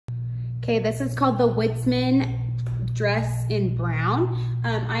Okay, this is called the Witzmann dress in brown.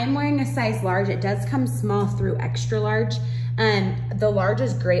 I am wearing a size large. It does come small through extra large. The large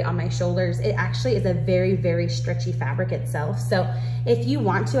is great on my shoulders. It actually is a very, very stretchy fabric itself. So if you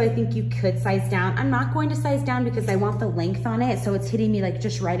want to, I think you could size down. I'm not going to size down because I want the length on it. So it's hitting me like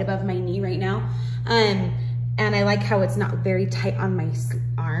just right above my knee right now. And I like how it's not very tight on my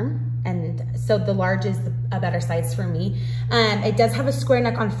arm. And so the large is a better size for me. It does have a square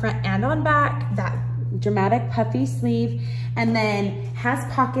neck on front and on back, that dramatic puffy sleeve, and then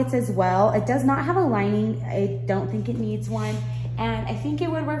has pockets as well. It does not have a lining. I don't think it needs one. And I think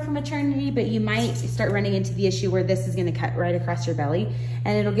it would work for maternity, but you might start running into the issue where this is gonna cut right across your belly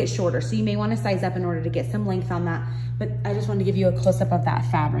and it'll get shorter. So you may wanna size up in order to get some length on that. But I just wanted to give you a close-up of that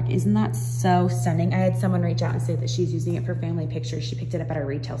fabric. Isn't that so stunning? I had someone reach out and say that she's using it for family pictures. She picked it up at a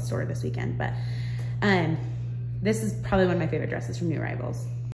retail store this weekend. But this is probably one of my favorite dresses from New Arrivals.